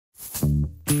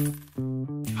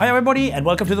Hi everybody and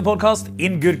welcome to the podcast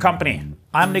In Good Company.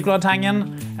 I'm Nicolai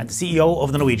Tangen and the CEO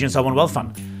of the Norwegian Sovereign Wealth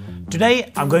Fund.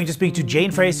 Today I'm going to speak to Jane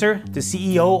Fraser, the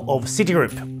CEO of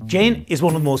Citigroup. Jane is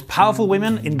one of the most powerful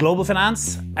women in global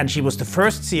finance and she was the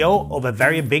first CEO of a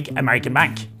very big American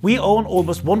bank. We own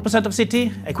almost 1% of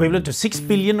Citi, equivalent to 6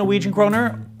 billion Norwegian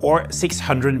kroner or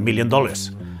 $600 million.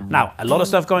 Now, a lot of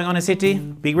stuff going on in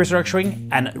Citi, big restructuring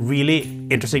and really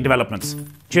interesting developments.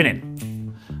 Tune in.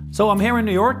 So I'm here in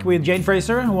New York with Jane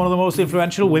Fraser, one of the most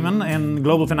influential women in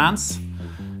global finance.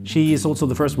 She is also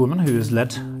the first woman who has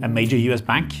led a major US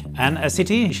bank. And at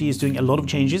Citi, she is doing a lot of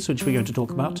changes, which we're going to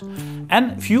talk about.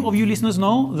 And few of you listeners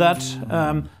know that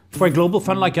for a global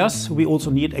fund like us, we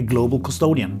also need a global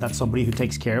custodian. That's somebody who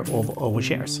takes care of our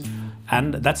shares.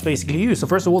 And that's basically you. So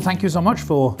first of all, thank you so much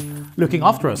for looking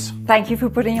after us. Thank you for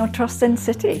putting your trust in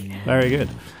Citi. Very good.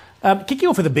 Kicking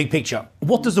off with the big picture,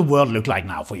 what does the world look like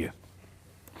now for you?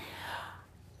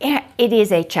 Yeah, it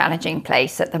is a challenging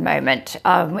place at the moment.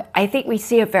 I think we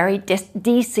see a very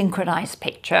desynchronized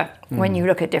picture when you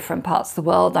look at different parts of the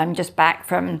world. I'm just back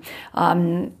from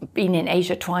being in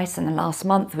Asia twice in the last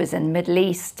month, was in the Middle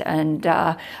East and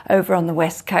over on the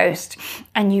West Coast.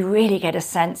 And you really get a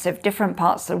sense of different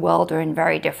parts of the world are in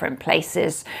very different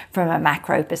places from a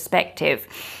macro perspective.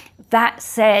 That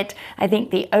said, I think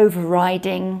the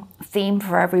overriding theme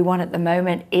for everyone at the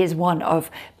moment is one of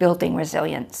building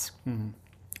resilience.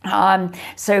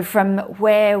 So from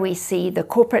where we see the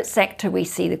corporate sector, we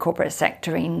see the corporate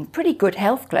sector in pretty good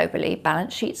health globally.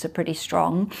 Balance sheets are pretty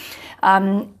strong.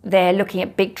 They're looking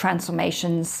at big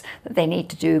transformations that they need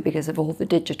to do because of all the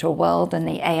digital world and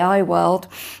the AI world.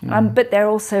 But they're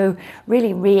also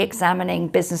really re-examining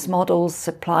business models,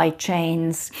 supply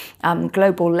chains,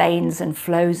 global lanes and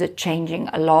flows are changing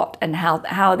a lot, and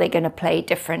how are they going to play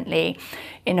differently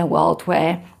in a world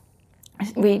where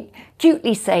we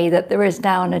cutely say that there is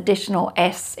now an additional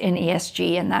S in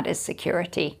ESG, and that is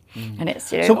security. And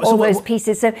it's all those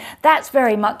pieces. So that's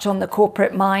very much on the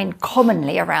corporate mind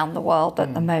commonly around the world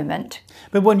at the moment.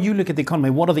 But when you look at the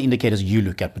economy, what are the indicators you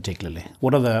look at particularly?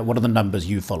 What are the numbers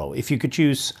you follow? If you could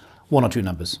choose one or two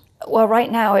numbers. Well,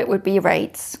 right now it would be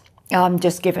rates.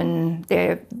 Just given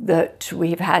that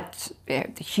we've had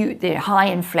the high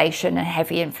inflation and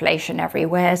heavy inflation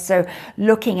everywhere. So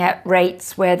looking at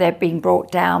rates where they're being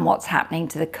brought down, what's happening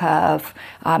to the curve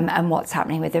and what's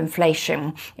happening with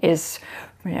inflation is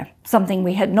something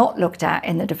we had not looked at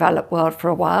in the developed world for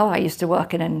a while. I used to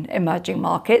work in emerging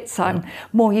markets. So I'm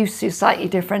more used to slightly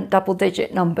different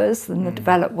double-digit numbers than the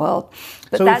developed world.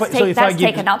 But so that's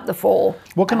taken up the fall.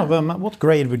 What kind of what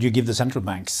grade would you give the central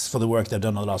banks for the work they've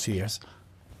done over the last few years?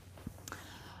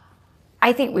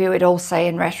 I think we would all say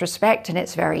in retrospect, and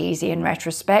it's very easy in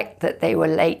retrospect, that they were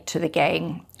late to the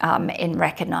game in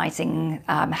recognizing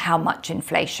how much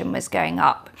inflation was going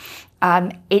up.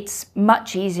 It's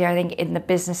much easier, I think, in the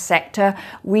business sector.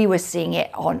 We were seeing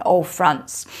it on all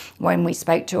fronts. When we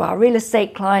spoke to our real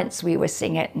estate clients, we were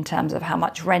seeing it in terms of how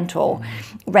much rents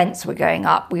were going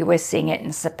up. We were seeing it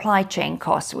in supply chain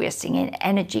costs. We were seeing it in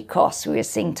energy costs. We were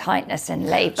seeing tightness in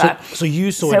labor. So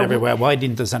you saw it everywhere. Why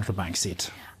didn't the central bank see it?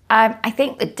 I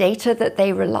think the data that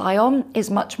they rely on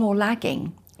is much more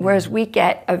lagging. Whereas we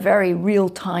get a very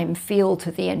real-time feel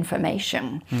to the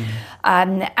information.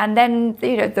 And then,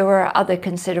 there were other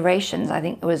considerations. I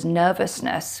think there was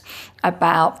nervousness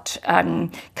about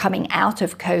coming out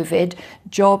of COVID.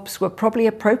 Jobs were probably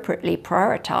appropriately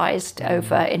prioritized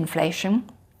over inflation,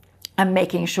 and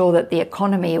making sure that the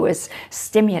economy was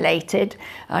stimulated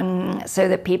so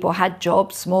that people had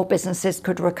jobs, small businesses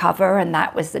could recover, and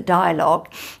that was the dialogue.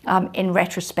 In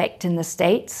retrospect, in the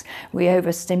States, we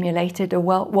overstimulated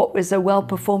what was a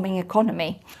well-performing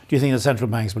economy. Do you think the central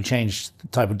banks will change the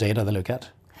type of data they look at?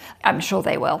 I'm sure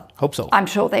they will. Hope so. I'm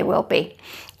sure they will be.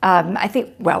 I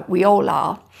think, well, we all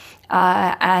are.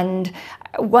 And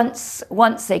once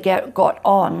they got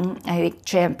on, I think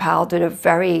Chairman Powell did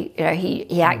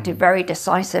he acted very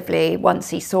decisively once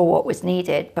he saw what was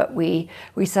needed. But we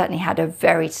certainly had a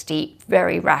very steep,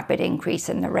 very rapid increase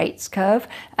in the rates curve,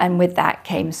 and with that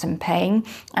came some pain.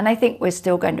 And I think we're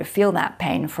still going to feel that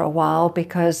pain for a while,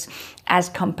 because as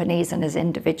companies and as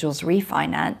individuals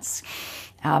refinance,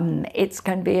 it's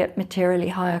going to be at materially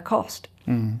higher cost.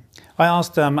 I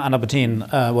asked Anna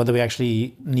Bertin whether we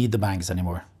actually need the banks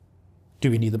anymore. Do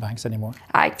we need the banks anymore?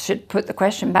 I should put the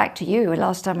question back to you.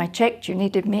 Last time I checked, you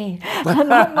needed me, not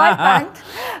my bank.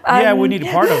 Yeah, we need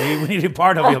a part of you. We need a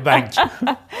part of your bank.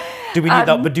 Do we need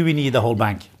that? But do we need the whole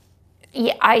bank?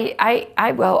 Yeah,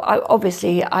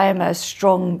 obviously, I am a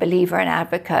strong believer and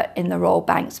advocate in the role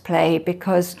banks play,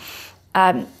 because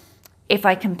if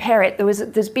I compare it,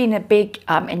 there's been a big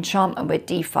enchantment with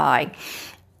DeFi.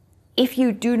 if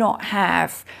you do not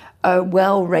have a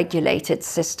well-regulated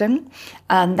system,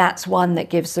 and that's one that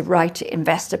gives the right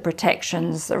investor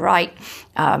protections, the right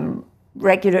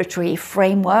regulatory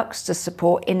frameworks to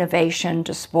support innovation,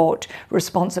 to support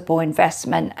responsible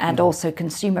investment, and also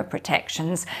consumer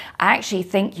protections, I actually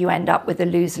think you end up with a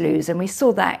lose-lose. And we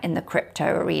saw that in the crypto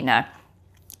arena.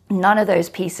 None of those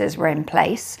pieces were in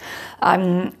place,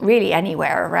 really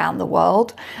anywhere around the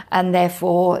world, and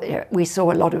therefore we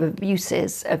saw a lot of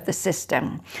abuses of the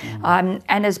system. And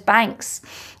as banks,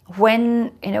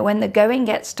 when the going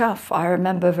gets tough, I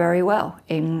remember very well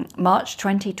in March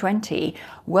 2020,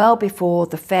 well before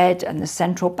the Fed and the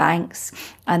central banks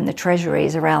and the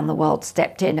treasuries around the world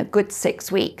stepped in, a good 6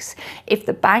 weeks. If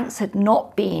the banks had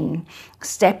not been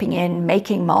stepping in,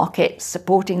 making markets,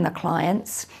 supporting the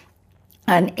clients,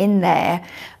 and in there,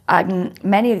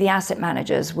 many of the asset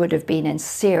managers would have been in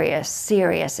serious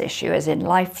issue, as in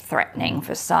life-threatening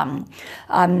for some,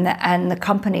 and the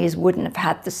companies wouldn't have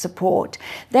had the support.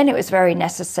 Then it was very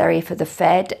necessary for the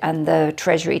Fed and the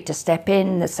Treasury to step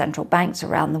in, the central banks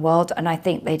around the world, and I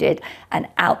think they did an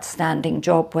outstanding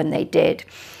job when they did.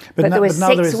 But there were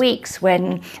 6 weeks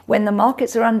when the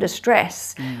markets are under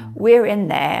stress, we're in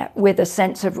there with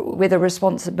a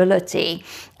responsibility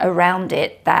around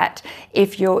it, that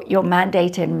if your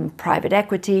mandate in private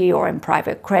equity or in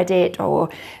private credit, or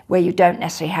where you don't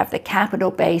necessarily have the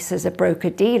capital base as a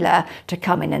broker-dealer to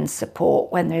come in and support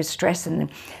when there's stress,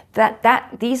 and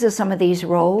these are some of these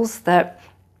roles that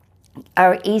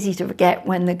are easy to forget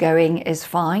when the going is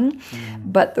fine,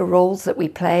 but the roles that we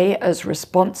play as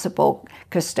responsible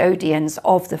custodians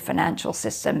of the financial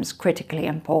system is critically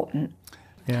important.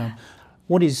 Yeah.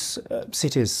 What is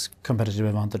Citi's competitive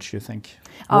advantage, you think?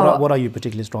 What are you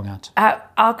particularly strong at?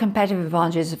 Our competitive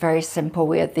advantage is very simple.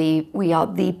 We are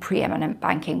the preeminent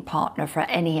banking partner for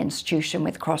any institution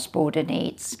with cross-border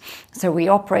needs. So we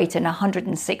operate in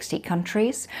 160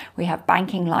 countries. We have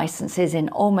banking licenses in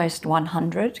almost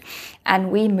 100,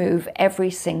 and we move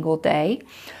every single day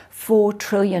 $4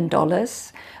 trillion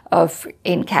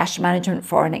in cash management,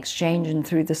 foreign exchange, and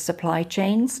through the supply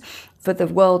chains for the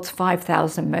world's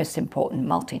 5,000 most important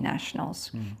multinationals.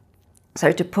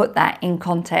 So to put that in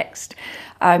context,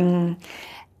 the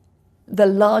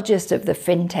largest of the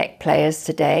fintech players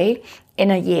today in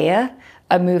a year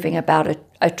are moving about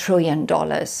 $1 trillion.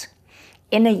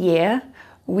 In a year,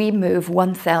 we move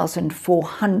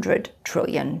 $1,400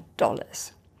 trillion.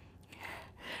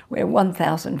 We're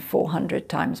 1,400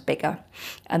 times bigger.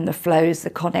 And the flows, the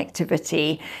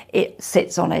connectivity, it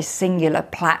sits on a singular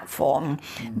platform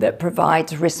that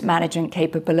provides risk management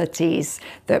capabilities,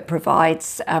 that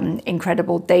provides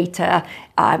incredible data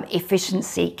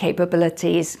efficiency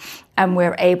capabilities, and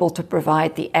we're able to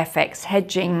provide the FX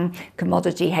hedging,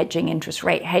 commodity hedging, interest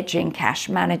rate hedging, cash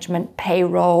management,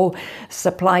 payroll,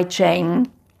 supply chain,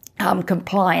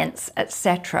 compliance,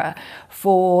 etc.,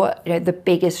 for the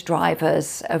biggest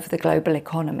drivers of the global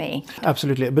economy.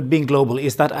 Absolutely, but being global,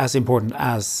 is that as important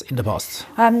as in the past?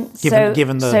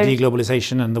 Given the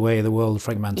deglobalization and the way the world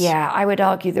fragments? Yeah, I would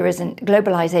argue there isn't.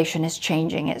 Globalization is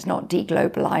changing. It's not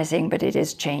deglobalizing, but it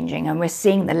is changing, and we're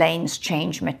seeing the lanes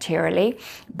change materially.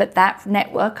 But that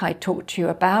network I talked to you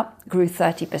about grew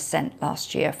 30%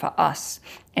 last year for us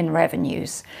in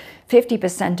revenues.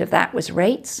 50% of that was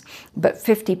rates, but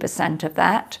 50% of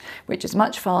that, which is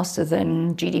much faster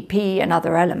than GDP and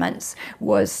other elements,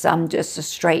 was just a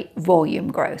straight volume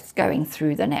growth going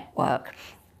through the network.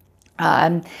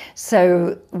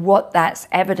 So what that's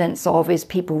evidence of is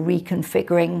people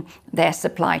reconfiguring their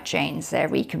supply chains, they're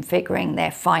reconfiguring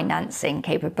their financing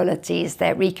capabilities,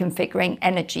 they're reconfiguring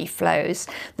energy flows.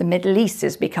 The Middle East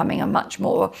is becoming a much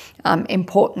more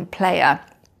important player,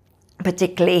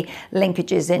 particularly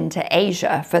linkages into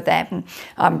Asia for them.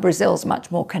 Brazil's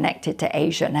much more connected to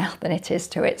Asia now than it is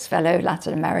to its fellow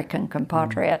Latin American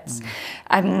compatriots.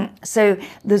 So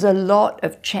there's a lot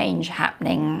of change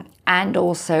happening, and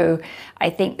also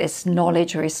I think this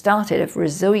knowledge started of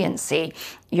resiliency.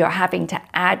 You're having to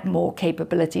add more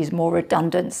capabilities, more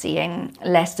redundancy, and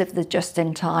less of the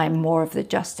just-in-time, more of the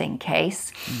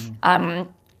just-in-case.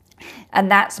 And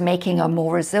that's making a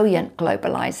more resilient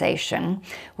globalization,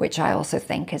 which I also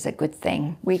think is a good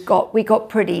thing. We got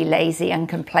pretty lazy and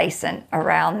complacent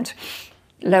around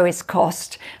lowest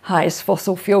cost, highest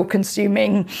fossil fuel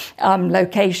consuming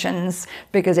locations,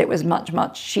 because it was much,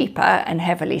 much cheaper and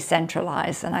heavily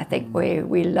centralized. And I think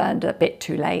we learned a bit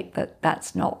too late that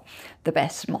that's not the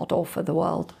best model for the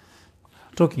world.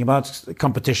 Talking about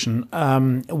competition,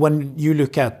 when you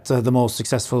look at the most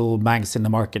successful banks in the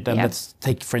market, and let's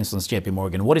take, for instance, JP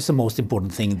Morgan, what is the most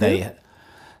important thing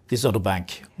this other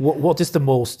bank, what is the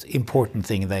most important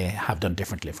thing they have done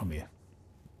differently from you?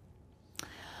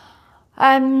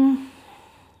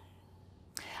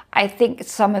 I think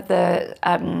some of the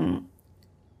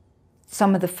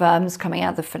firms coming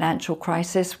out of the financial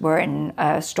crisis were in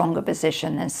a stronger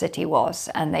position than Citi was,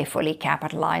 and they fully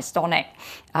capitalized on it.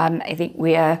 I think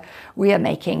we are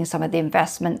making some of the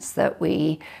investments that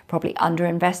we probably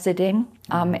underinvested in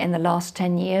the last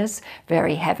 10 years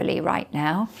very heavily right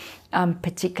now.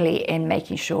 Particularly in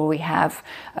making sure we have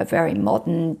a very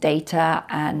modern data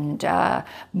and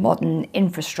modern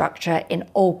infrastructure in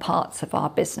all parts of our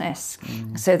business,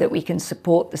 so that we can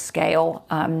support the scale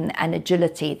and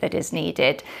agility that is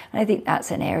needed. And I think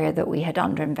that's an area that we had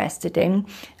underinvested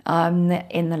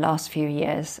in the last few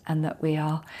years, and that we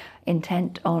are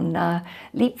intent on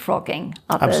leapfrogging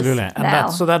others. Absolutely. And now.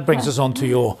 that brings us on to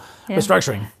your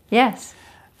restructuring. Yes.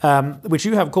 Which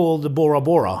you have called the Bora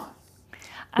Bora.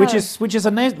 Which is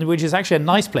actually a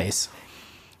nice place.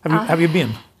 Have you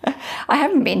been? I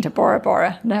haven't been to Bora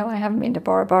Bora. No, I haven't been to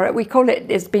Bora Bora. We call it.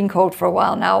 It's been called for a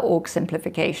while now. Org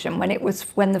simplification. When it was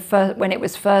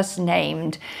first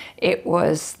named, it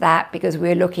was that because we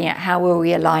were looking at how were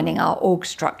we aligning our org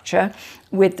structure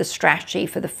with the strategy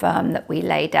for the firm that we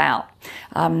laid out.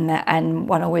 And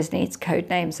one always needs code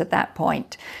names at that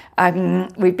point.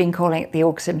 We've been calling it the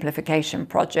Org Simplification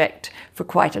Project for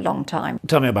quite a long time.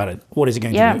 Tell me about it. What is it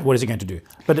going to do? What is it going to do?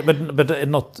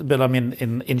 But I mean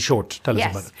in short, tell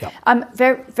us about it. Yeah.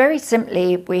 Very, very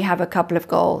simply, we have a couple of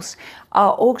goals.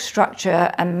 Our org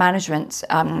structure and management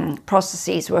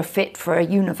processes were fit for a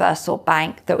universal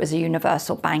bank that was a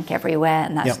universal bank everywhere,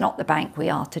 and that's not the bank we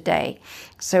are today.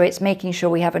 So it's making sure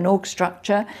we have an org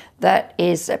structure that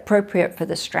is appropriate for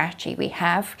the strategy we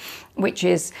have, which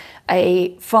is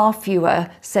a far fewer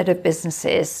set of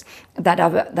businesses that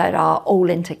are all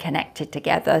interconnected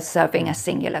together, serving a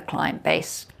singular client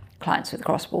base, clients with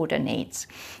cross-border needs.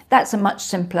 That's a much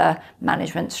simpler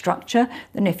management structure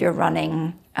than if you're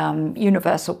running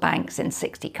universal banks in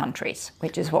 60 countries,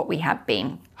 which is what we have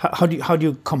been. How do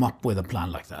you come up with a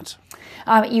plan like that?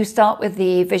 You start with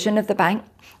the vision of the bank.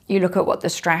 You look at what the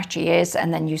strategy is,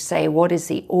 and then you say, what is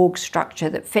the org structure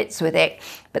that fits with it?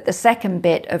 But the second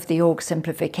bit of the org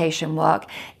simplification work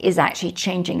is actually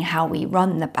changing how we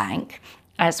run the bank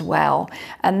as well.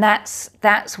 And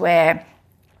that's where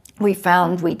we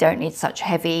found we don't need such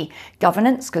heavy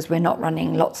governance, because we're not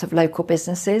running lots of local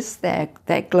businesses. They're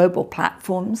global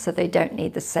platforms, so they don't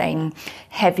need the same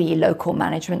heavy local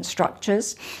management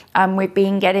structures. We've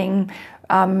been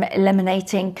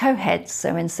eliminating co-heads,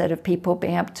 so instead of people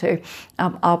being able to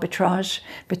arbitrage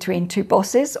between two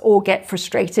bosses or get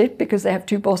frustrated because they have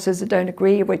two bosses that don't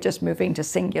agree, we're just moving to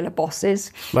singular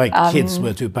bosses. Like kids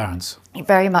with two parents.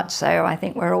 Very much so. I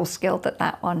think we're all skilled at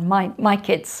that one. My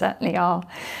kids certainly are.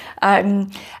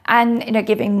 And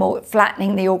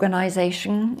flattening the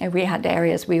organisation. We had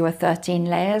areas we were 13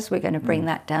 layers. We're going to bring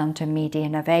that down to a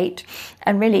median of 8,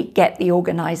 and really get the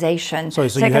organisation. So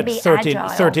you had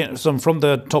 13. So from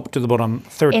the top to the bottom,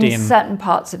 13. In certain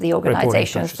parts of the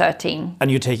organisation, 13.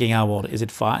 And you're taking out what? Is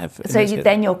it 5? So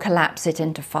then you'll collapse it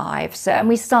into 5. So, and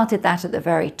we started that at the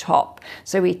very top.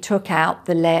 So we took out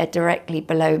the layer directly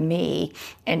below me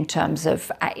in terms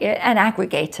of an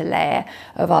aggregator layer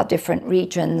of our different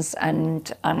regions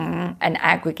and an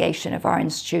aggregation of our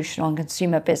institutional and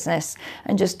consumer business,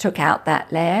 and just took out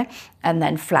that layer and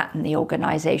then flattened the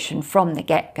organisation from the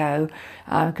get-go,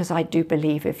 because I do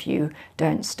believe if you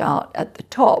don't start at the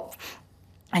top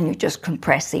and you just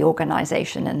compress the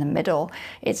organisation in the middle,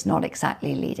 it's not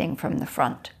exactly leading from the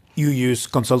front. You use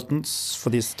consultants for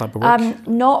this type of work?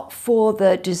 Not for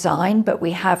the design, but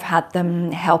we have had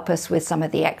them help us with some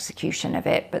of the execution of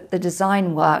it. But the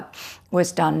design work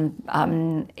was done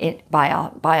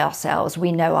by ourselves.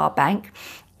 We know our bank.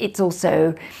 It's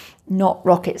also not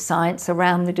rocket science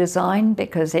around the design,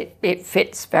 because it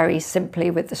fits very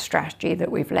simply with the strategy that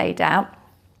we've laid out.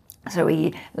 So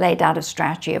we laid out a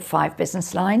strategy of 5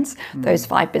 business lines. Those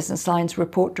 5 business lines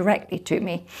report directly to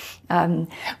me.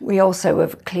 We also were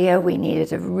clear we needed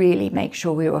to really make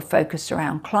sure we were focused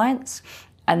around clients,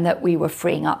 and that we were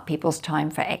freeing up people's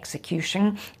time for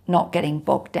execution, not getting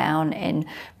bogged down in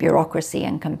bureaucracy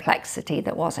and complexity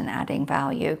that wasn't adding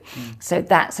value. So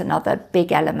that's another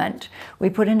big element. We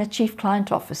put in a chief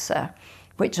client officer,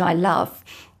 which I love,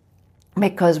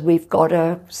 because we've got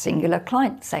a singular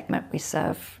client segment. We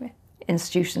serve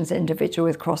institutions, individual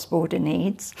with cross-border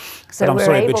needs. So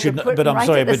have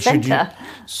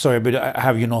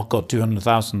you not got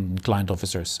 200,000 client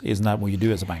officers? Isn't that what you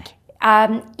do as a bank?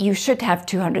 You should have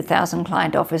 200,000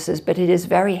 client officers, but it is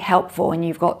very helpful when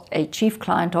you've got a chief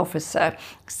client officer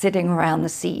sitting around the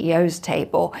CEO's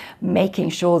table, making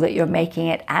sure that you're making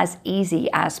it as easy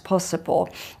as possible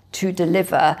to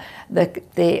deliver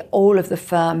all of the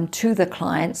firm to the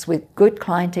clients with good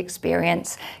client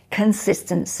experience,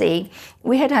 consistency.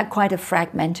 We had quite a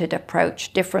fragmented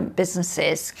approach. Different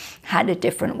businesses had a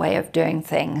different way of doing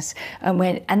things.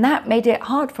 And that made it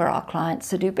hard for our clients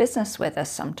to do business with us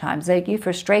sometimes. They get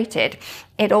frustrated.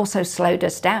 It also slowed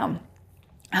us down.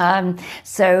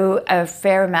 So a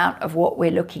fair amount of what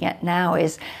we're looking at now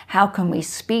is how can we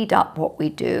speed up what we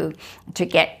do to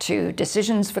get to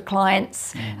decisions for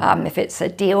clients. If it's a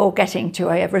deal, getting to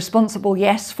a responsible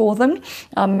yes for them,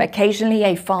 occasionally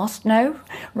a fast no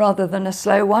rather than a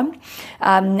slow one,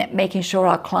 making sure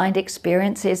our client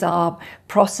experiences, our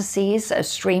processes are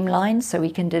streamlined so we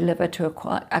can deliver to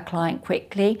a client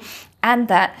quickly, and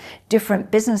that different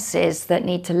businesses that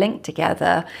need to link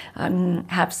together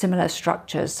have similar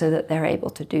structures so that they're able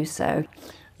to do so.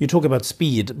 You talk about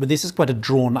speed, but this is quite a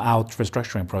drawn-out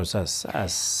restructuring process,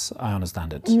 as I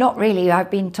understand it. Not really. I've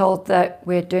been told that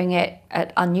we're doing it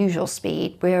at unusual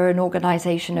speed. We're an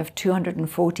organisation of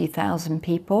 240,000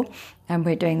 people, and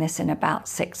we're doing this in about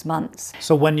 6 months.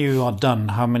 So when you are done,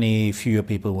 how many fewer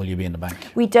people will you be in the bank?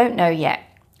 We don't know yet,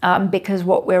 because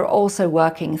what we're also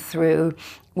working through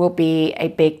will be a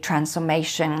big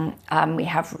transformation. We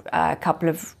have a couple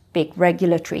of big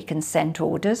regulatory consent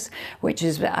orders, which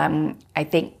is, I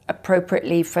think,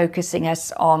 appropriately focusing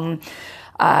us on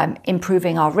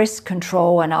improving our risk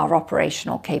control and our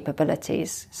operational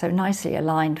capabilities. So nicely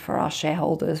aligned for our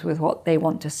shareholders with what they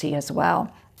want to see as well.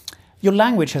 Your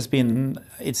language has been,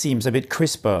 it seems, a bit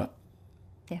crisper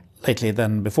lately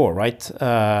than before, right?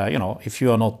 If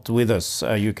you are not with us,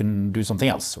 you can do something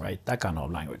else, right? That kind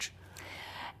of language.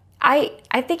 I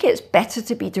think it's better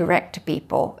to be direct to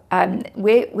people.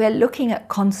 We're looking at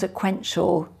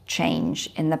consequential change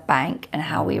in the bank and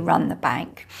how we run the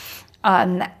bank.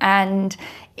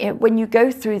 When you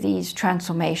go through these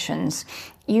transformations,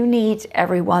 you need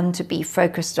everyone to be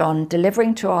focused on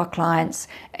delivering to our clients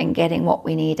and getting what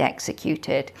we need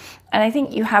executed. And I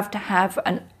think you have to have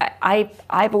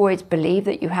I've always believed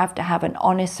that you have to have an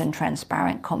honest and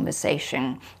transparent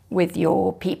conversation with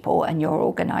your people and your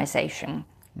organization.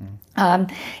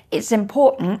 It's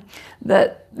important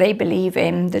that they believe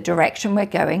in the direction we're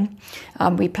going.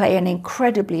 We play an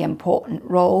incredibly important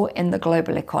role in the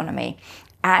global economy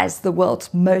as the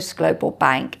world's most global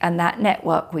bank, and that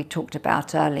network we talked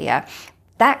about earlier,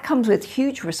 that comes with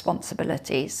huge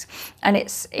responsibilities. And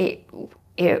if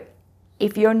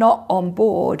you're not on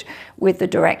board with the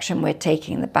direction we're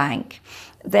taking the bank,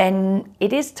 then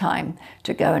it is time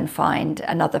to go and find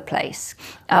another place.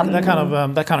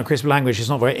 That kind of crisp language is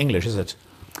not very English, is it?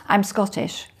 I'm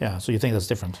Scottish. Yeah, so you think that's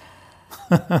different?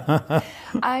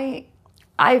 I've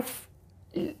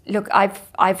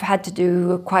had to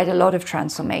do quite a lot of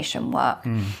transformation work,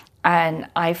 and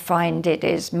I find it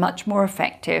is much more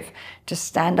effective to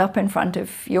stand up in front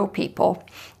of your people,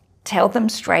 tell them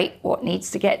straight what needs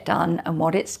to get done and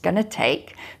what it's going to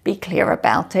take, be clear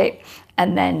about it,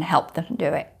 and then help them do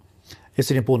it.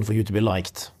 Is it important for you to be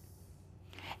liked?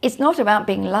 It's not about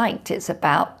being liked, it's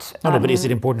about... No, but is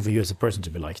it important for you as a person to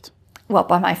be liked? Well,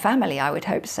 by my family, I would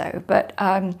hope so. But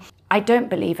I don't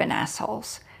believe in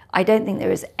assholes. I don't think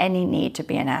there is any need to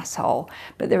be an asshole.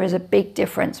 But there is a big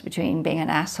difference between being an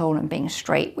asshole and being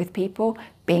straight with people,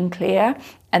 being clear,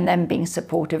 and then being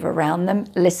supportive around them,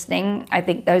 listening. I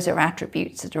think those are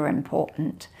attributes that are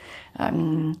important.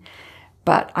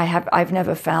 But I've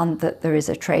never found that there is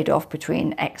a trade-off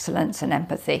between excellence and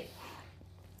empathy.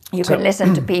 You can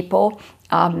listen to people,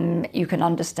 you can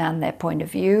understand their point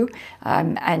of view,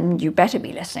 and you better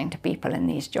be listening to people in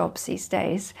these jobs these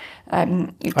days.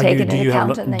 You take it into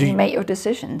account and then you make your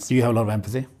decisions. Do you have a lot of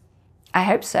empathy? I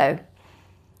hope so.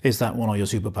 Is that one of your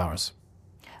superpowers?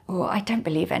 Oh, I don't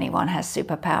believe anyone has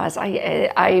superpowers.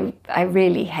 I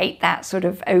really hate that sort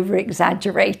of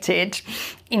over-exaggerated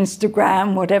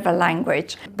Instagram, whatever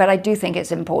language. But I do think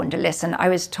it's important to listen. I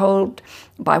was told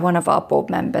by one of our board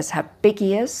members, have big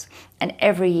ears, and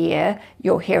every year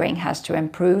your hearing has to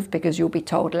improve because you'll be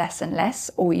told less and less,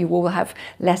 or you will have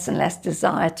less and less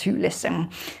desire to listen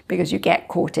because you get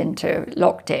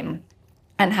locked in,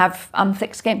 and have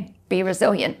thick skin, be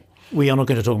resilient. We are not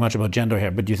going to talk much about gender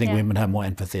here, but do you think women have more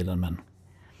empathy than men?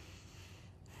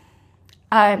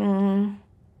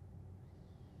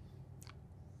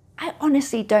 I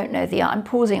honestly don't know I'm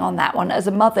pausing on that one. As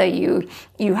a mother, you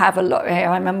have a lot.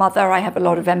 I'm a mother. I have a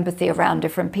lot of empathy around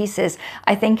different pieces.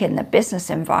 I think in the business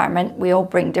environment, we all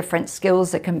bring different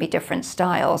skills. There can be different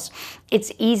styles.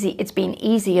 It's been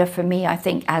easier for me, I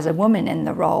think, as a woman in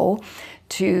the role,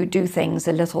 to do things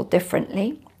a little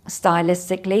differently,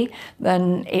 stylistically,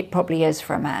 than it probably is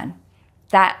for a man.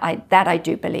 That I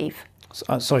do believe.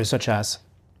 Sorry, such as?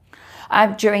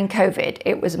 During COVID,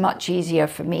 it was much easier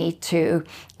for me to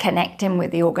connect in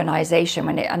with the organization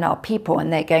and our people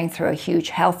when they're going through a huge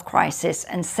health crisis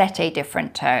and set a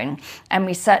different tone. And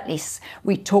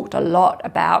we talked a lot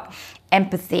about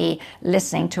empathy,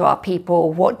 listening to our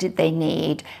people. What did they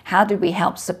need? How did we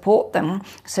help support them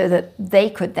so that they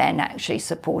could then actually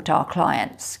support our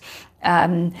clients?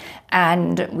 And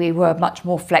we were much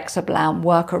more flexible on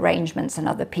work arrangements and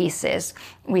other pieces.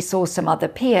 We saw some other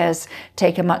peers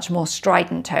take a much more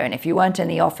strident tone. If you weren't in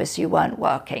the office, you weren't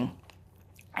working.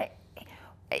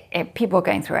 People were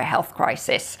going through a health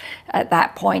crisis. At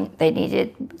that point, they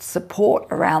needed support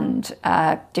around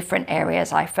different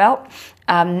areas, I felt.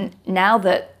 Now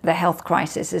that the health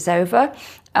crisis is over,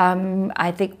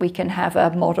 I think we can have a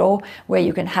model where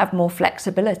you can have more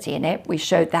flexibility in it. We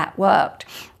showed that worked.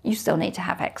 You still need to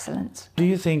have excellence. Do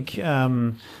you think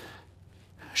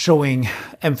showing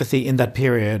empathy in that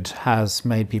period has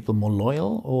made people more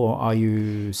loyal, or are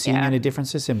you seeing any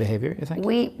differences in behavior, you think?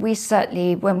 We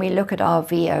certainly, when we look at our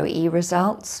VOE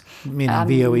results, meaning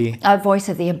VOE? Our voice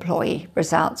of the employee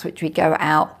results, which we go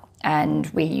out and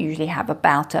we usually have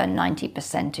about a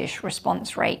 90%-ish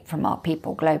response rate from our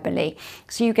people globally.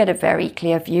 So you get a very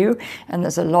clear view, and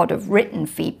there's a lot of written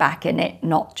feedback in it,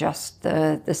 not just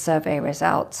the survey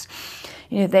results.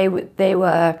 You know, they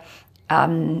were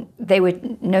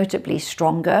notably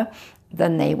stronger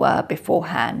than they were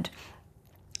beforehand.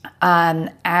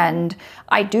 And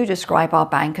I do describe our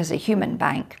bank as a human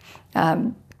bank.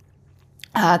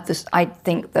 I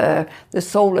think the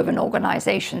soul of an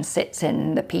organization sits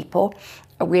in the people.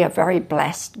 We are very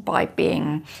blessed by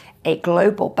being a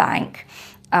global bank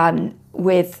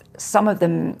with some of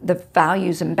the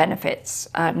values and benefits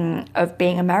of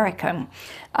being American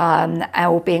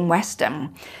or being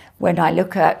Western. When I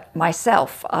look at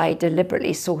myself, I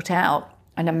deliberately sought out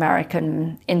an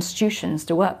American institutions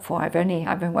to work for. I've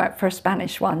worked for a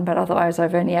Spanish one, but otherwise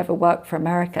I've only ever worked for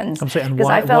Americans. I'm sorry, and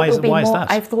why is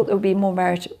that? I thought there would be more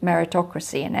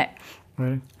meritocracy in it.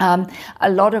 Really?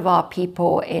 A lot of our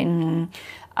people in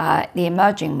the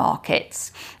emerging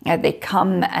markets, they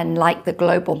come and like the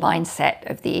global mindset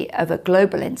of a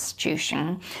global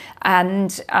institution,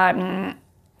 and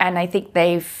I think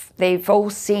they've all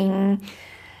seen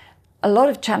a lot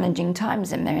of challenging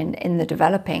times in the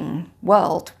developing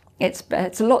world. It's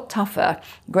a lot tougher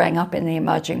growing up in the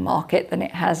emerging market than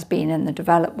it has been in the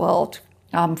developed world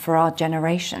for our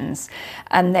generations.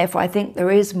 And therefore, I think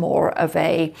there is more of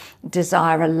a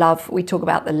desire, a love. We talk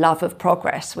about the love of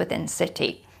progress within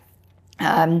Citi.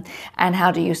 And how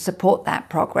do you support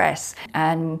that progress?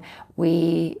 And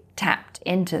we tapped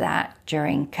into that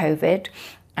during COVID.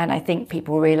 And I think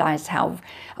people realised how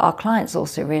our clients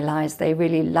also realised they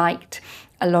really liked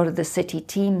a lot of the Citi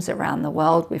teams around the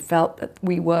world. We felt that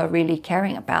we were really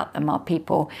caring about them. Our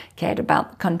people cared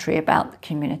about the country, about the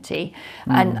community.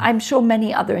 And I'm sure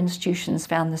many other institutions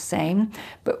found the same,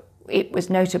 but it was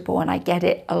notable, and I get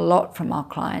it a lot from our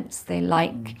clients. They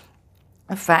like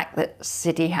the fact that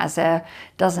Citi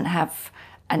doesn't have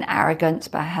an arrogance,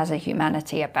 but has a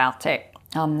humanity about it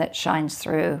that shines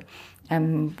through.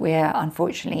 We're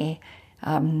unfortunately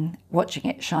watching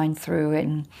it shine through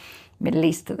in Middle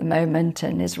East at the moment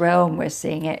and Israel, and we're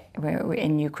seeing it we're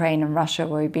in Ukraine and Russia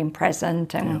where we've been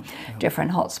present and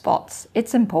different hotspots.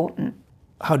 It's important.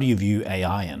 How do you view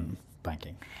AI in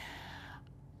banking?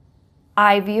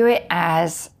 I view it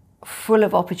as full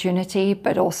of opportunity,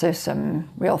 but also some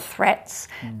real threats.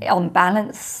 On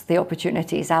balance, the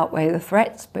opportunities outweigh the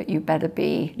threats, but you better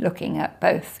be looking at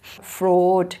both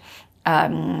fraud,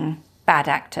 bad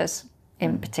actors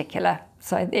in particular.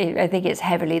 So I think it's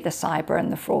heavily the cyber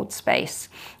and the fraud space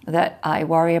that I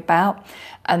worry about.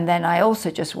 And then I also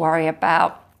just worry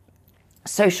about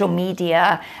social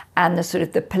media and the sort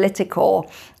of the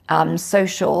political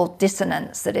social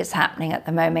dissonance that is happening at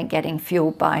the moment, getting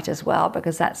fueled by it as well,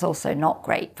 because that's also not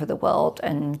great for the world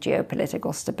and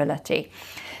geopolitical stability.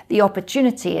 The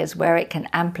opportunity is where it can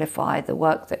amplify the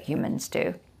work that humans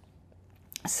do.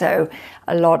 So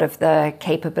a lot of the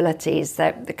capabilities,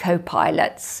 that the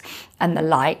co-pilots and the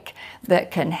like,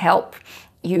 that can help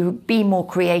you be more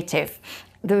creative.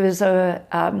 There was a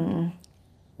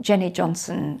Jenny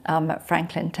Johnson at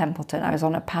Franklin Templeton. I was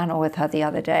on a panel with her the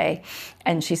other day,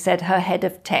 and she said her head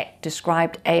of tech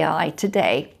described AI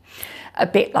today a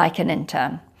bit like an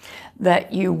intern,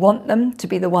 that you want them to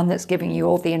be the one that's giving you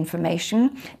all the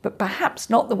information, but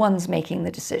perhaps not the ones making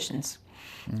the decisions.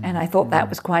 And I thought that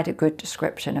was quite a good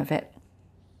description of it.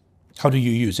 How do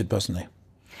you use it personally?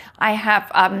 I have.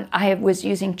 I was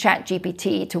using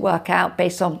ChatGPT to work out,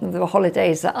 based on the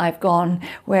holidays that I've gone,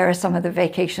 where are some of the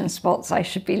vacation spots I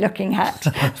should be looking at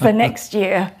for next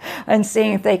year, and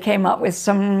seeing if they came up with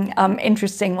some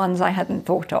interesting ones I hadn't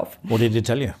thought of. What did it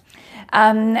tell you?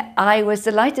 I was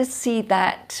delighted to see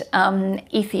that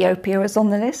Ethiopia was on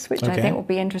the list, which I think will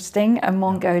be interesting, and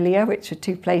Mongolia, which are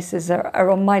two places that are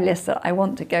on my list that I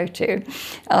want to go to,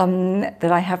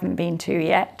 that I haven't been to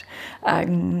yet.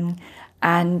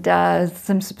 And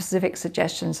some specific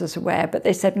suggestions as to where, but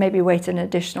they said maybe wait an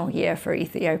additional year for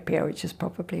Ethiopia, which is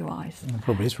probably wise.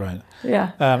 Probably is right.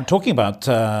 Yeah. Talking about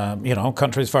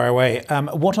countries far away,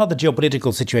 what are the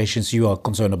geopolitical situations you are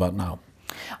concerned about now?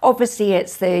 Obviously,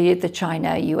 it's the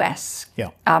China-US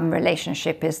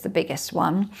relationship is the biggest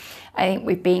one. I think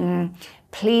we've been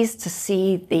pleased to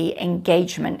see the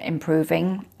engagement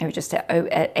improving. We were just at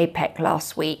APEC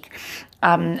last week,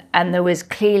 and there was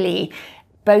clearly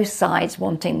both sides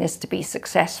wanting this to be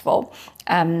successful,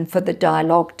 for the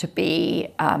dialogue to be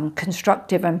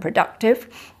constructive and productive.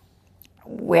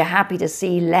 We're happy to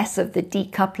see less of the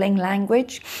decoupling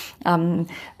language,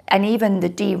 and even the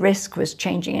de-risk was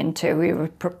changing into, we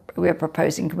were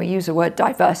proposing, can we use the word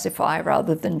diversify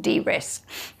rather than de-risk?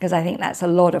 Because I think that's a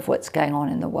lot of what's going on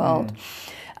in the world.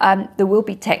 There will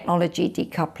be technology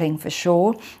decoupling for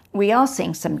sure. We are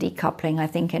seeing some decoupling, I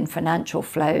think, in financial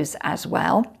flows as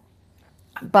well.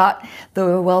 But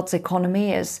the world's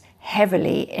economy is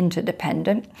heavily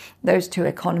interdependent, those two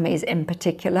economies in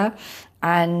particular.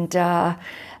 And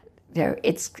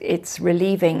it's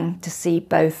relieving to see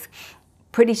both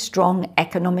pretty strong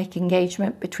economic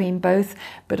engagement between both,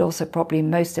 but also probably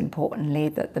most importantly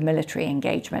that the military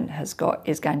engagement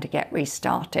is going to get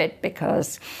restarted,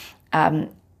 because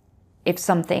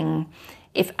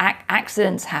if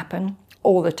accidents happen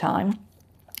all the time,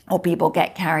 or people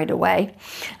get carried away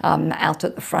out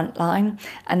at the front line,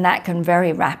 and that can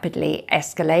very rapidly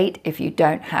escalate if you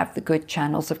don't have the good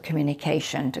channels of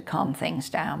communication to calm things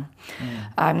down.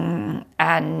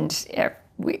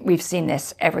 We've seen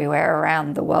this everywhere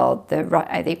around the world.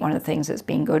 I think one of the things that's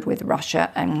been good with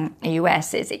Russia and the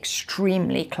US is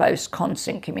extremely close,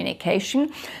 constant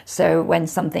communication. So when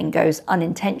something goes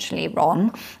unintentionally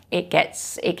wrong, it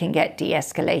can get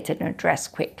de-escalated and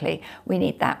addressed quickly. We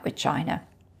need that with China.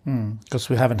 Because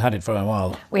we haven't had it for a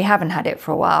while. We haven't had it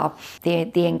for a while.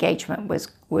 The engagement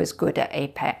was good at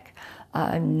APEC,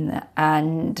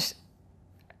 and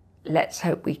let's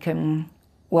hope we can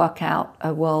work out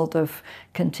a world of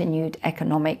continued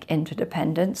economic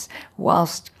interdependence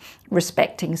whilst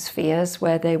respecting spheres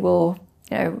where they will,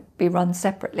 be run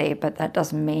separately. But that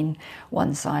doesn't mean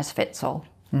one size fits all.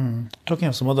 Talking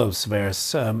of some of those spheres,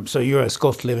 so you're a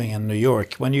Scot living in New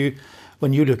York. When you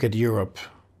look at Europe,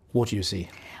 what do you see?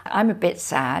 I'm a bit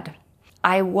sad.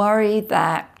 I worry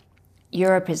that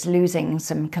Europe is losing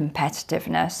some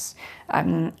competitiveness.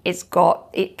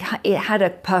 It had a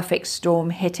perfect storm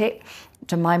hit it,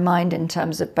 to my mind, in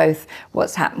terms of both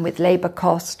what's happened with labour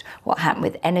cost, what happened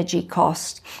with energy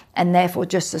cost, and therefore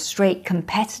just the straight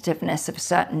competitiveness of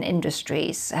certain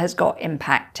industries has got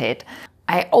impacted.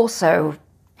 I also,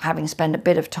 having spent a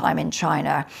bit of time in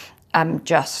China, am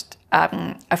just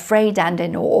afraid and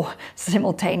in awe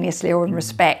simultaneously, or in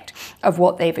respect of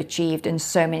what they've achieved in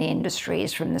so many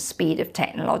industries, from the speed of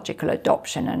technological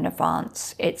adoption and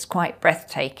advance. It's quite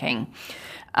breathtaking.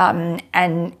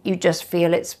 And you just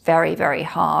feel it's very, very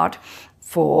hard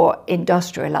for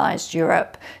industrialized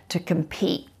Europe to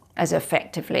compete as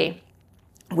effectively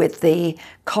with the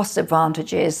cost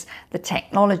advantages, the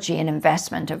technology and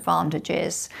investment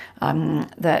advantages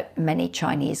that many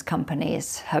Chinese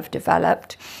companies have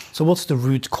developed. So what's the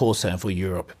root cause then for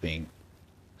Europe being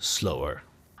slower?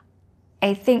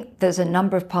 I think there's a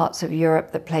number of parts of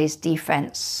Europe that plays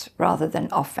defense rather than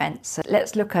offense.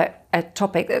 Let's look at a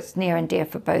topic that's near and dear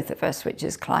for both of us, which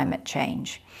is climate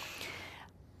change.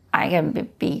 I can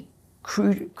be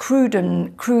crude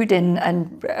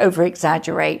and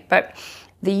over-exaggerate, but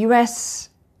the US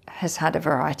has had a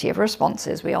variety of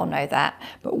responses, we all know that,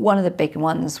 but one of the big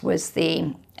ones has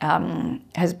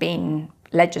been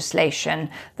legislation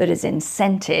that has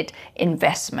incented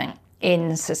investment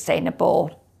in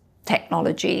sustainable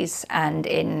technologies and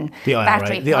in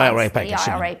battery plants, the IRA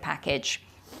package.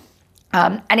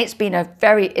 And it's been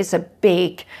it's a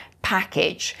big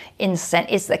package. It's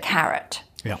the carrot.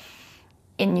 Yeah.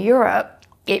 In Europe,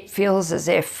 it feels as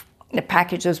if the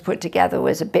package that was put together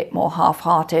was a bit more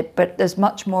half-hearted, but there's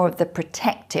much more of the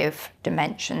protective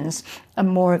dimensions and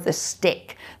more of the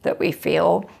stick that we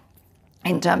feel,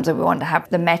 in terms of we want to have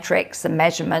the metrics, the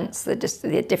measurements, the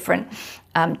different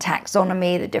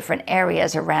taxonomy, the different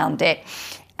areas around it.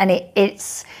 And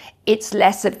it's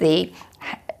less of the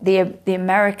the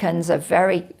Americans are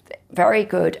very, very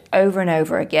good over and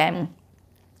over again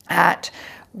at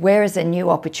where is a new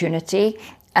opportunity,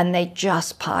 and they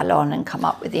just pile on and come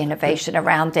up with the innovation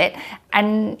around it.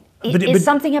 And it's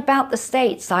something about the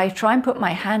States. I try and put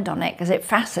my hand on it because it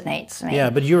fascinates me. Yeah,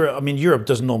 but Europe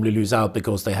doesn't normally lose out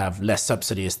because they have less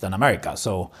subsidies than America.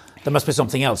 So there must be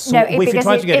something else. So no, because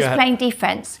it's playing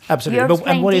defense. Absolutely. Europe's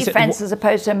playing defense as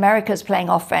opposed to America's playing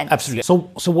offense. Absolutely.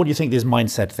 So what do you think this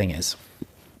mindset thing is?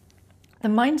 The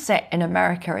mindset in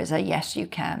America is a yes, you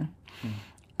can.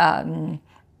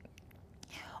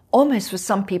 Almost for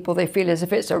some people, they feel as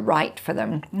if it's a right for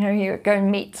them. You know, you go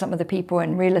and meet some of the people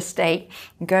in real estate,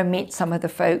 you go and meet some of the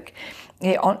folk,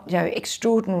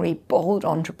 extraordinary, bold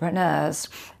entrepreneurs.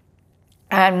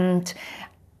 And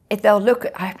if they'll look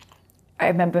at, I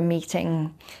remember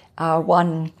meeting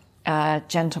one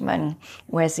gentleman,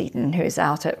 Wes Eden, who's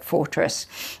out at Fortress,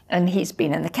 and he's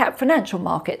been in the financial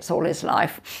markets all his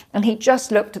life. And he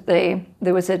just looked at there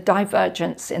was a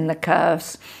divergence in the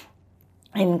curves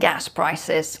in gas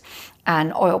prices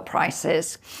and oil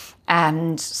prices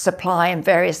and supply and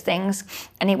various things.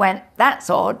 And he went, that's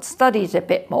odd, studied a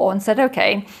bit more and said,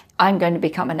 okay, I'm going to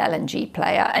become an LNG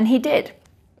player. And he did,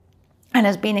 and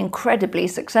has been incredibly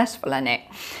successful in it.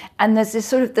 And there's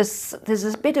there's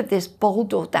a bit of this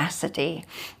bold audacity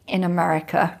in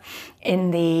America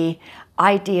in the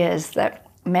ideas that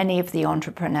many of the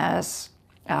entrepreneurs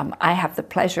I have the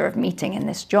pleasure of meeting in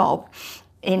this job,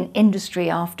 in industry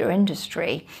after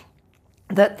industry,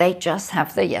 that they just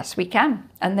have the yes we can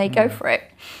and they go for it.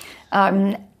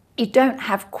 You don't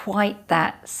have quite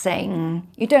that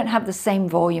you don't have the same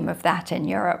volume of that in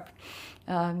Europe.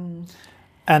 And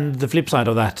the flip side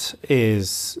of that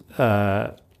is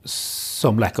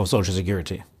some lack of social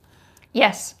security.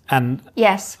 Yes. And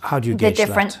yes. How do you gauge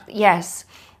that? Yes.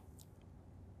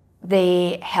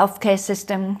 The healthcare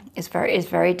system is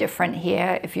very different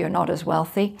here if you're not as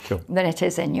wealthy than it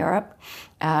is in Europe.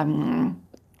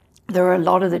 There are a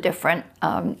lot of the different,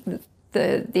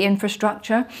 the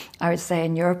infrastructure, I would say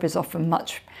in Europe is often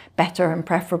much better and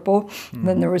preferable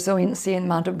than the resiliency and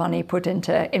amount of money put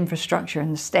into infrastructure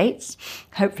in the States.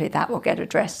 Hopefully that will get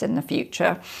addressed in the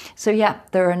future. So yeah,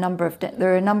 there are a number of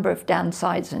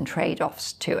downsides and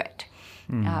trade-offs to it.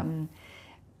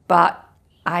 But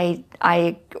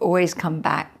I always come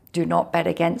back, do not bet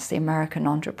against the American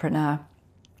entrepreneur.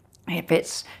 If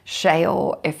it's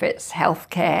shale, if it's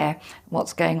healthcare,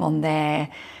 what's going on there,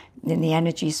 in the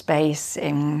energy space,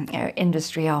 in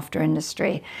industry after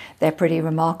industry, they're pretty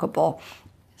remarkable.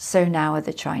 So now are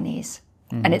the Chinese.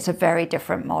 And it's a very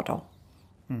different model.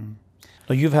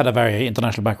 Well, you've had a very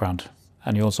international background,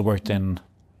 and you also worked in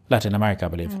Latin America, I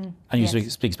believe. And you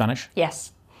speak Spanish?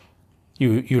 Yes.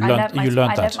 You learned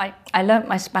that? I learned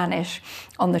my Spanish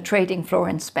on the trading floor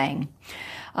in Spain.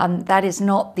 That is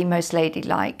not the most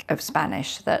ladylike of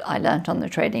Spanish that I learnt on the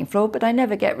trading floor, but I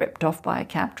never get ripped off by a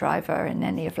cab driver in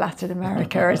any of Latin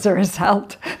America as a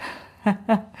result.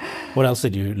 What else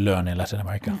did you learn in Latin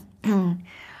America?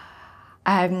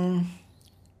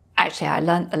 Actually, I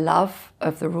learnt the love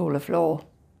of the rule of law.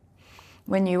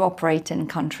 When you operate in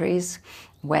countries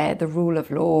where the rule of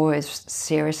law is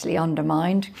seriously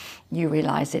undermined, you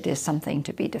realize it is something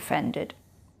to be defended.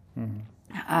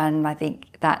 And I think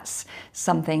that's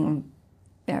something,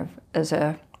 as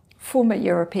a former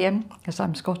European, because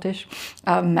I'm Scottish,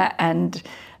 and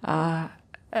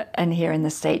here in the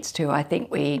States too, I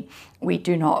think we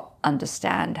do not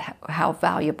understand how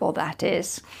valuable that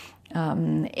is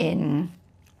in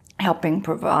helping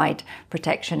provide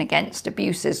protection against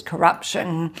abuses,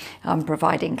 corruption,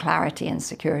 providing clarity and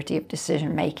security of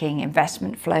decision-making,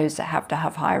 investment flows that have to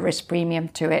have higher risk premium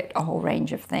to it, a whole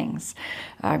range of things.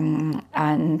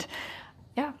 And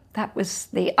yeah, that was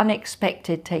the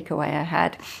unexpected takeaway I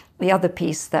had. The other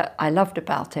piece that I loved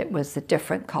about it was the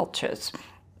different cultures.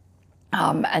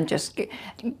 And just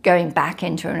going back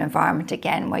into an environment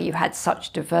again where you had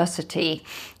such diversity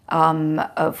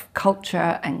of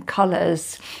culture and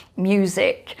colours,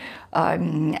 music,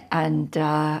 and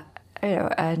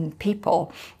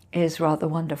people is rather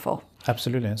wonderful.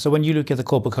 Absolutely. So when you look at the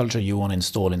corporate culture you want to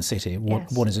install in Citi,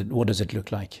 what does it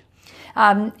look like?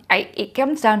 It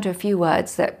comes down to a few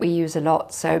words that we use a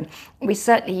lot. So we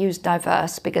certainly use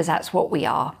diverse because that's what we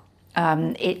are.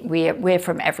 We're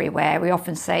from everywhere. We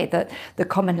often say that the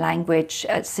common language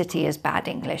at Citi is bad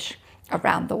English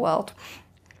around the world,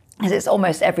 because it's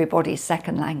almost everybody's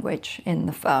second language in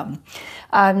the firm.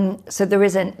 So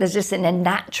there's a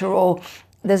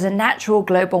natural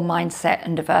global mindset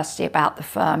and diversity about the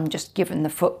firm, just given the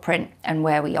footprint and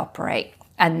where we operate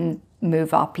and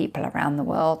move our people around the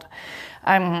world.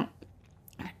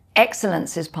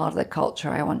 excellence is part of the culture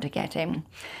I want to get in.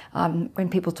 When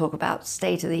people talk about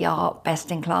state of the art,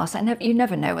 best in class, you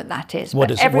never know what that is.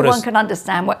 Everyone can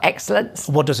understand what excellence is.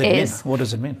 What does it mean? What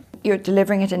does it mean? You're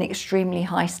delivering at an extremely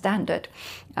high standard.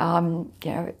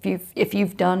 If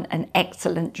you've done an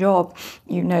excellent job,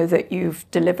 you know that you've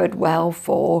delivered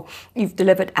you've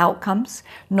delivered outcomes,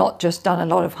 not just done a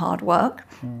lot of hard work.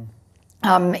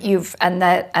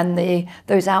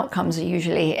 Those outcomes are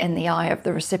usually in the eye of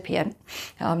the recipient.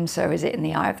 So is it in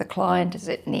the eye of the client? Is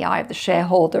it in the eye of the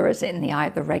shareholder? Is it in the eye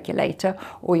of the regulator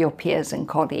or your peers and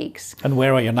colleagues? And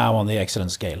where are you now on the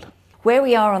excellence scale? Where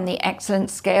we are on the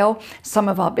excellence scale, some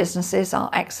of our businesses are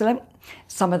excellent.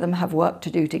 Some of them have work to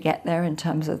do to get there in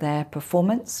terms of their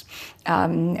performance.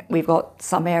 We've got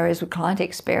some areas with client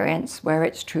experience where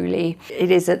it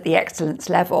is at the excellence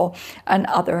level, and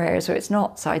other areas where it's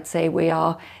not. So I'd say we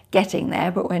are getting there,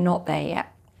 but we're not there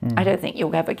yet. I don't think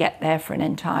you'll ever get there for an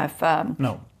entire firm.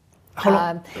 No.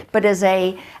 But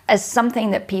as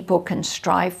something that people can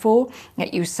strive for,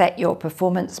 that you set your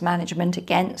performance management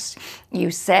against, you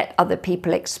set other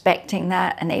people expecting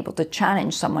that and able to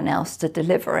challenge someone else to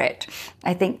deliver it.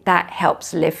 I think that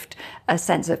helps lift a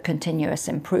sense of continuous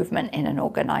improvement in an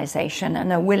organization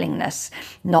and a willingness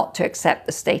not to accept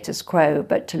the status quo,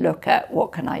 but to look at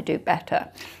what can I do better.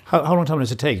 How long time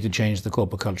does it take to change the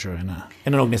corporate culture in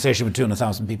an organization with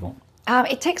 200,000 people?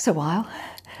 It takes a while.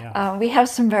 Yeah. We have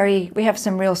some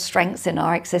real strengths in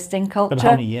our existing culture. But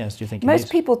how many years do you think?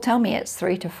 Most people tell me it's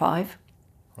 3 to 5,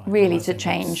 really, to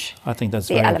change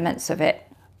the elements of it.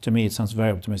 To me, it sounds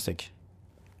very optimistic.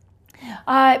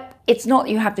 It's not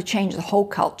you have to change the whole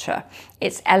culture.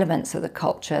 It's elements of the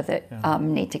culture that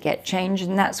need to get changed,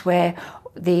 and that's where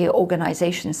the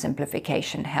organization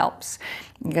simplification helps.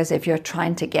 Because if you're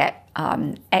trying to get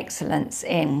excellence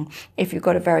in, if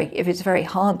it's very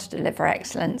hard to deliver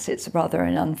excellence, it's rather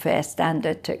an unfair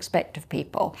standard to expect of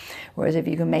people. Whereas if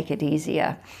you can make it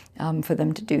easier for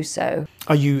them to do so.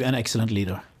 Are you an excellent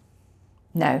leader?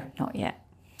 No, not yet.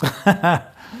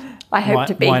 I hope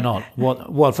to be. Why not?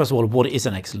 Well, first of all, what is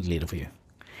an excellent leader for you?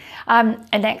 An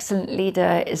excellent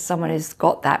leader is someone who's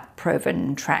got that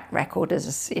proven track record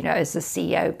as the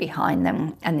CEO behind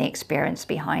them and the experience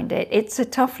behind it. It's a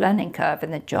tough learning curve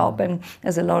in the job, and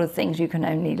there's a lot of things you can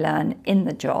only learn in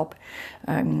the job.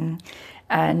 I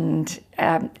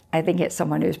think it's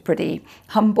someone who's pretty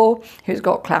humble, who's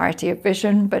got clarity of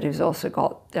vision, but who's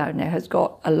also has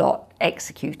got a lot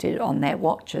executed on their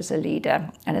watch as a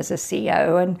leader and as a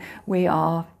CEO. And we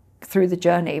are through the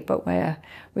journey, but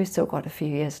we've still got a few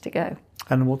years to go.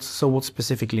 And what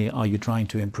specifically are you trying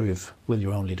to improve with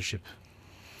your own leadership?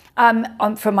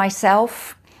 For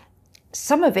myself,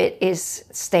 some of it is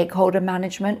stakeholder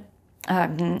management.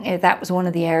 That was one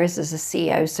of the areas as a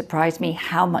CEO surprised me,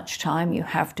 how much time you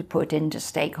have to put into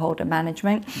stakeholder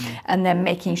management, and then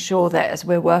making sure that as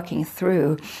we're working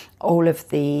through all of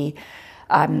the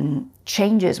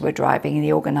changes we're driving in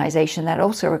the organization, that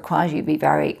also requires you to be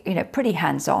very, pretty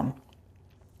hands-on.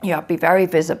 You have to be very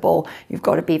visible, you've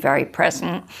got to be very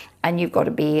present, and you've got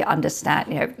to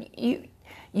understand,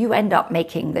 you end up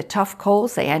making the tough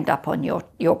calls, they end up on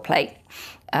your plate.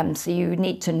 So you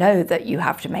need to know that you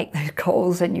have to make those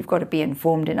calls, and you've got to be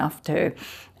informed enough to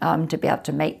be able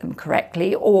to make them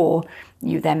correctly, or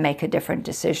you then make a different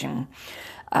decision.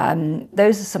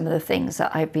 Those are some of the things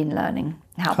that I've been learning,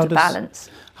 how to balance.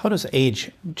 How does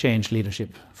age change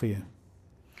leadership for you?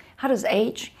 How does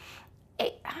age?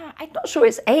 I'm not sure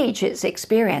it's age, it's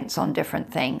experience on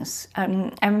different things. I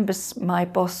remember my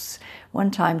boss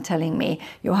one time telling me,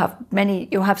 you'll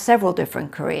have several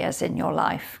different careers in your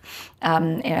life,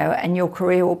 and your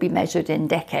career will be measured in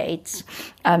decades.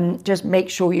 Just make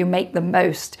sure you make the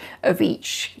most of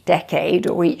each decade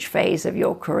or each phase of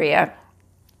your career.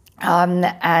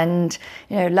 And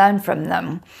learn from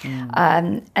them.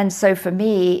 And so for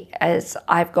me, as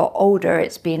I've got older,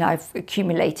 I've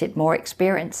accumulated more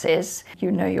experiences.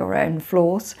 You know your own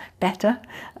flaws better,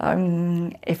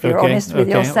 if you're honest with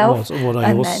yourself. What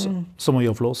are some of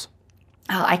your flaws?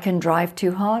 I can drive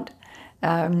too hard.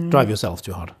 Drive yourself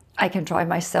too hard? I can drive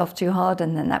myself too hard,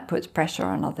 and then that puts pressure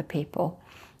on other people.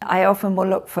 I often will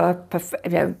look for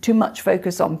too much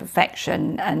focus on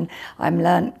perfection, and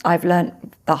I've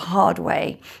learned the hard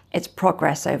way. It's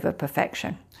progress over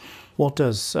perfection. What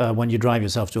does when you drive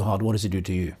yourself too hard? What does it do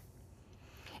to you?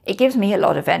 It gives me a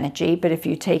lot of energy, but if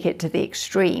you take it to the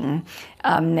extreme,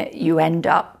 you end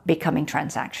up becoming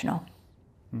transactional.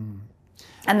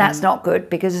 And that's not good,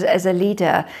 because as a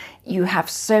leader, you have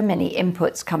so many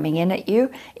inputs coming in at you.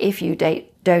 If you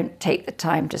don't take the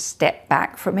time to step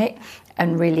back from it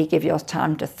and really give your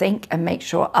time to think and make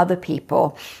sure other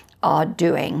people are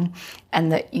doing,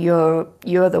 and that you're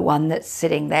the one that's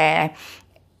sitting there,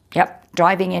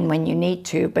 driving in when you need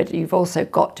to, but you've also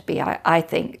got to be, I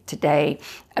think, today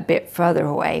a bit further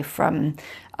away from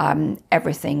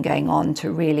everything going on to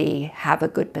really have a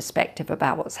good perspective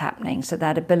about what's happening. So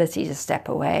that ability to step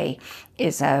away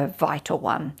is a vital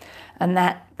one, and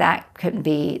that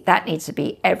needs to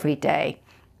be every day,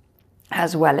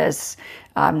 as well as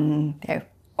on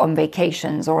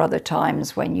vacations or other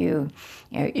times when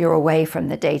you're away from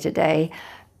the day-to-day.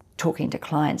 Talking to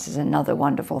clients is another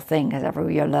wonderful thing,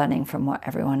 because you're learning from what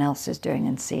everyone else is doing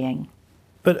and seeing.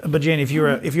 But Jane, if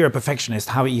you're a perfectionist,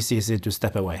 how easy is it to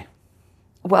step away?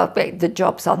 Well, the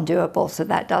job's undoable, so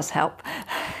that does help.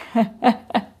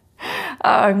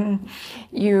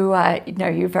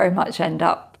 You very much end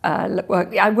up.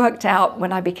 I worked out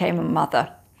when I became a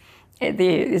mother.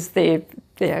 That's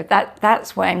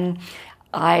when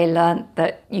I learned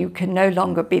that you can no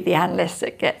longer be the analyst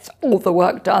that gets all the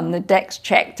work done, the deck's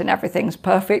checked and everything's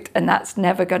perfect, and that's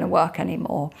never going to work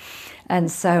anymore. And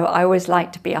so I always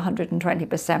like to be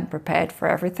 120% prepared for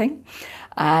everything.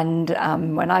 And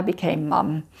when I became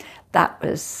mum, that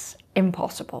was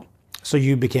impossible. So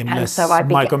you became less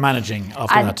micromanaging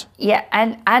after that? Yeah,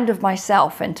 and of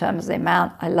myself in terms of the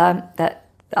amount. I learned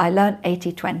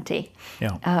 80-20.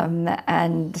 Yeah.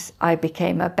 And I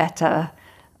became a better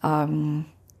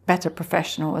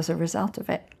professional as a result of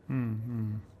it.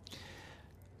 Mm-hmm.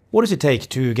 What does it take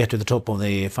to get to the top of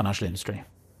the financial industry?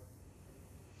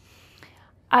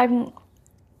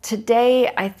 Today,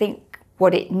 I think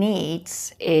what it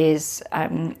needs is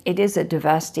it is a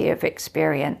diversity of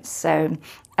experience. So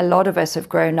a lot of us have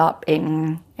grown up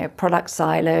in product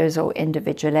silos or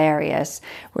individual areas,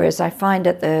 whereas I find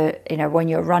that when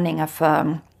you're running a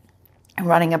firm,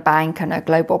 running a bank and a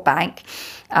global bank,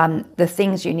 the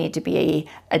things you need to be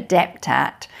adept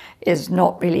at is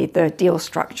not really the deal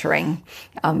structuring,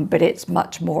 but it's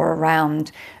much more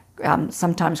around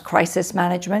sometimes crisis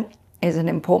management is an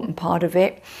important part of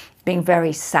it, being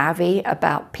very savvy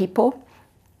about people,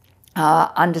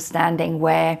 understanding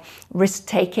where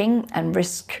risk-taking and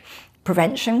risk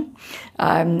prevention,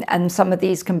 and some of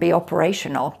these can be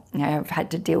operational. I've had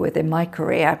to deal with in my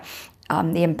career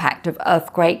the impact of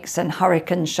earthquakes and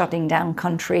hurricanes shutting down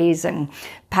countries and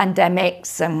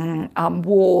pandemics and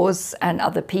wars and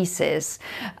other pieces.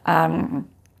 And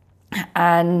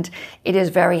it is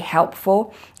very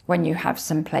helpful when you have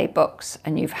some playbooks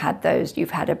and you've had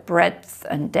a breadth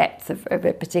and depth of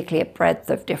particularly a breadth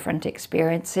of different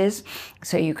experiences.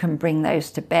 So you can bring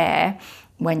those to bear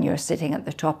when you're sitting at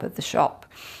the top of the shop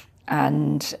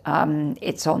and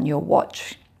it's on your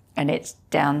watch and it's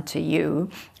down to you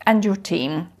and your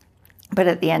team. But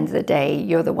at the end of the day,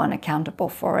 you're the one accountable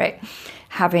for it.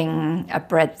 Having a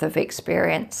breadth of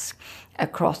experience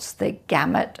across the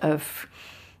gamut of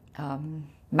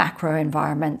macro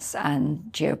environments and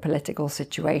geopolitical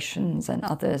situations and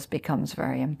others becomes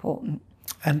very important.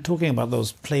 And talking about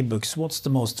those playbooks, what's the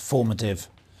most formative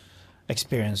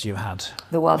experience you've had?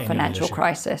 The world financial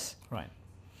crisis. Right.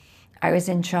 I was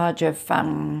in charge of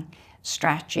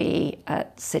strategy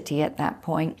at Citi at that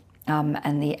point,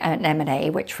 and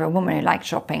M&A, which for a woman who likes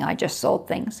shopping, I just sold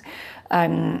things.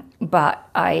 But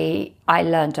I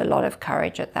learned a lot of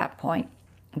courage at that point,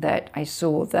 that I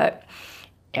saw that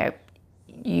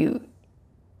you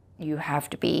have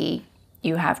to be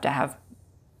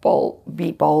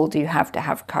bold, you have to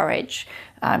have courage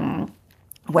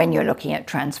when you're looking at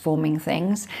transforming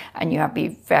things, and you have to be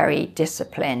very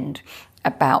disciplined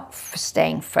about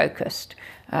staying focused.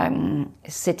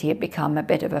 Citi had become a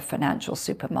bit of a financial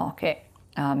supermarket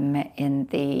in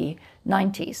the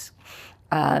 90s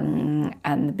and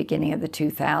the beginning of the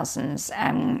 2000s,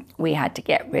 and we had to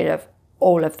get rid of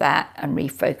all of that and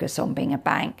refocus on being a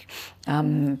bank.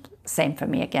 Same for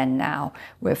me again now.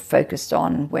 We're focused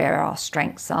on where our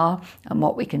strengths are and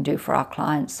what we can do for our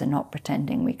clients, and not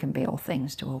pretending we can be all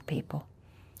things to all people.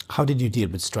 How did you deal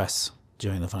with stress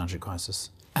during the financial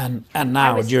crisis? And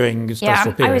now during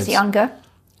stressful periods? I was younger,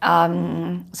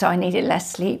 so I needed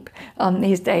less sleep.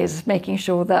 These days, making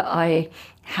sure that I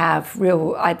have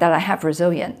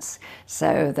resilience,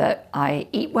 so that I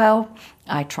eat well,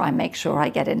 I try and make sure I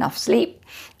get enough sleep,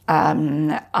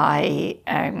 I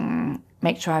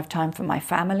make sure I have time for my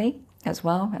family as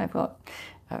well. I've got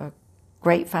a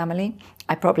great family.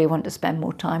 I probably want to spend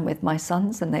more time with my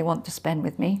sons than they want to spend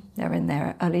with me. They're in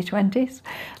their early 20s.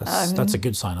 That's a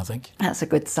good sign, I think. That's a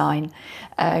good sign.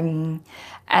 And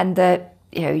that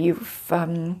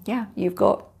you've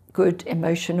got good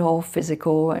emotional,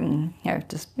 physical, and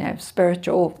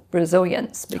spiritual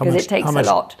resilience, because it takes a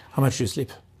lot. How much do you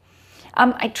sleep?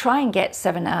 I try and get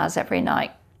 7 hours every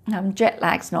night. Jet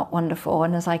lag's not wonderful,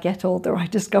 and as I get older, I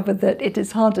discovered that it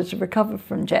is harder to recover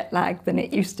from jet lag than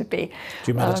it used to be.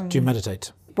 Do you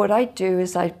meditate? What I do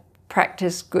is I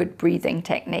practice good breathing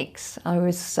techniques. I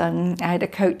had a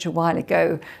coach a while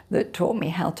ago that taught me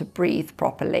how to breathe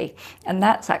properly, and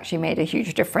that's actually made a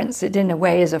huge difference. It, in a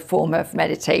way, is a form of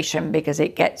meditation because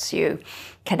it gets you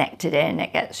connected in,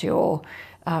 it gets your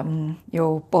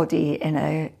body in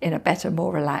a better,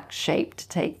 more relaxed shape to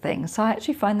take things. So I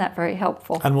actually find that very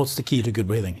helpful. And what's the key to good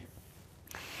breathing?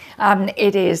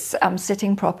 It is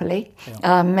sitting properly,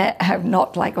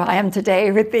 not like I am today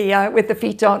with the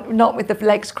feet on, not with the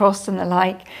legs crossed and the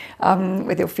like,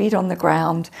 with your feet on the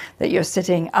ground, that you're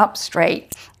sitting up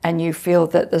straight and you feel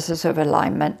that there's a sort of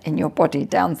alignment in your body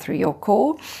down through your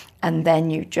core. And then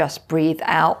you just breathe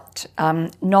out,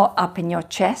 not up in your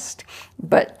chest,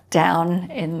 but down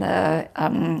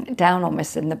down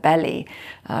almost in the belly.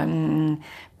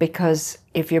 Because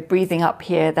if you're breathing up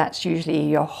here, that's usually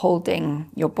you're holding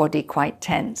your body quite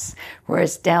tense.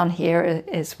 Whereas down here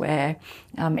is where,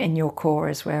 in your core,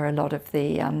 is where a lot of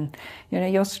the,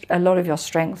 a lot of your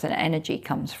strength and energy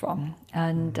comes from,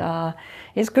 and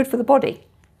it's good for the body.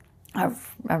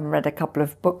 I've read a couple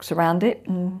of books around it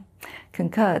and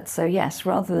concurred. So yes,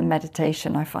 rather than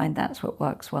meditation, I find that's what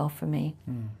works well for me.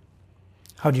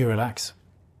 How do you relax?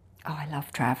 Oh, I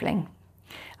love traveling.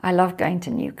 I love going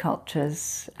to new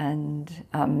cultures and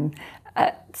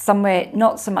somewhere,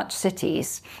 not so much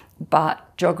cities,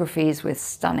 but geographies with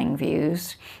stunning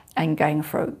views, and going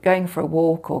for a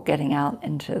walk or getting out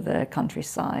into the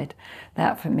countryside.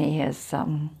 That for me is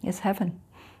heaven.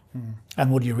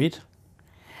 And what do you read?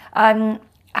 I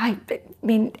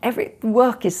mean,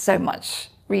 work is so much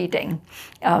reading.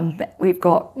 We've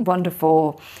got a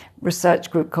wonderful research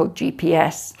group called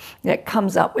GPS that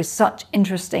comes up with such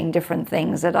interesting different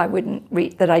things that I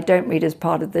don't read as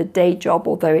part of the day job,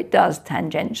 although it does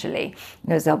tangentially,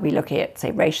 because they'll be looking at,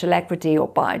 say, racial equity or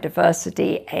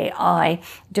biodiversity, AI,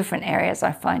 different areas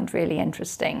I find really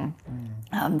interesting.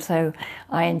 So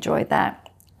I enjoy that.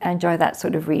 I enjoy that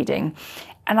sort of reading,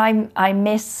 and I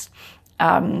miss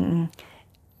when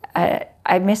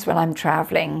I'm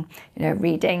traveling,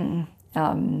 reading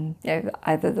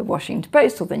either the Washington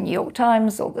Post or the New York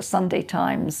Times or the Sunday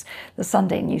Times. The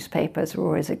Sunday newspapers are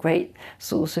always a great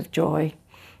source of joy.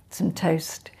 Some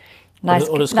toast, nice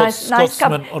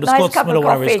cup of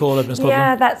coffee.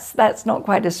 Yeah, that's not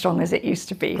quite as strong as it used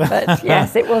to be, but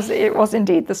yes, it was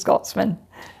indeed the Scotsman.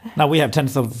 Now we have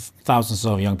tens of thousands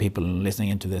of young people listening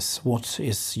into this. What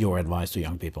is your advice to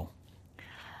young people?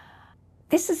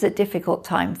 This is a difficult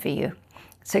time for you,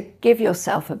 so give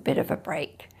yourself a bit of a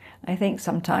break. I think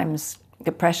sometimes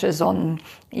the pressures on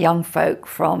young folk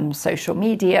from social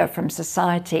media, from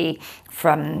society,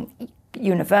 from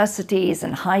universities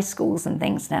and high schools and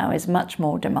things now is much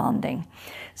more demanding.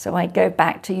 So I go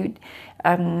back to you.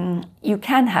 You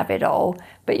can have it all,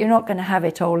 but you're not going to have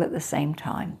it all at the same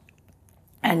time.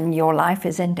 And your life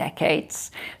is in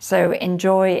decades. So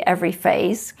enjoy every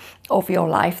phase of your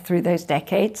life through those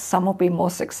decades. Some will be more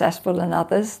successful than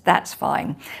others. That's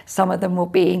fine. Some of them will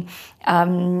be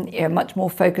much more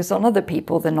focused on other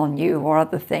people than on you or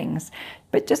other things.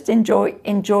 But just enjoy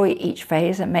each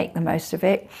phase and make the most of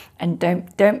it. And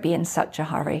don't be in such a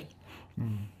hurry.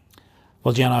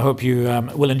 Well, Jen, I hope you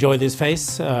will enjoy this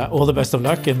phase. All the best of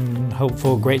luck and hope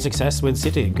for great success with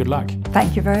Citi. Good luck.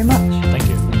 Thank you very much. Thank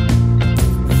you.